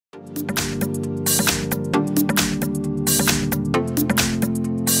Here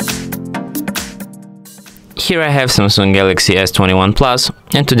I have Samsung Galaxy S21 Plus,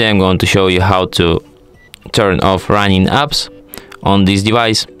 and today I'm going to show you how to turn off running apps on this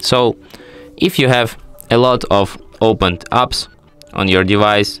device. So if you have a lot of opened apps on your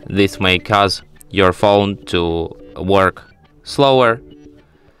device, this may cause your phone to work slower.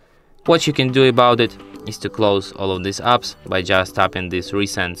 What you can do about it is to close all of these apps by just tapping this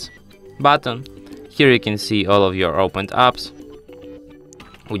Recents button. Here you can see all of your opened apps,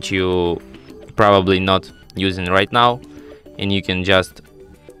 which you probably not using right now, and you can just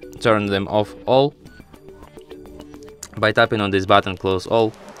turn them off all by tapping on this button, Close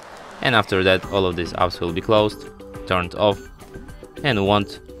All, and after that all of these apps will be closed, turned off, and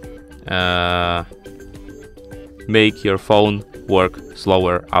won't make your phone work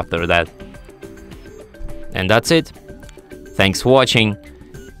slower after that. And that's it. Thanks for watching.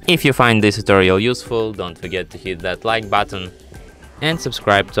 If you find this tutorial useful, don't forget to hit that like button and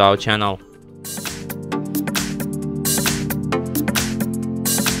subscribe to our channel.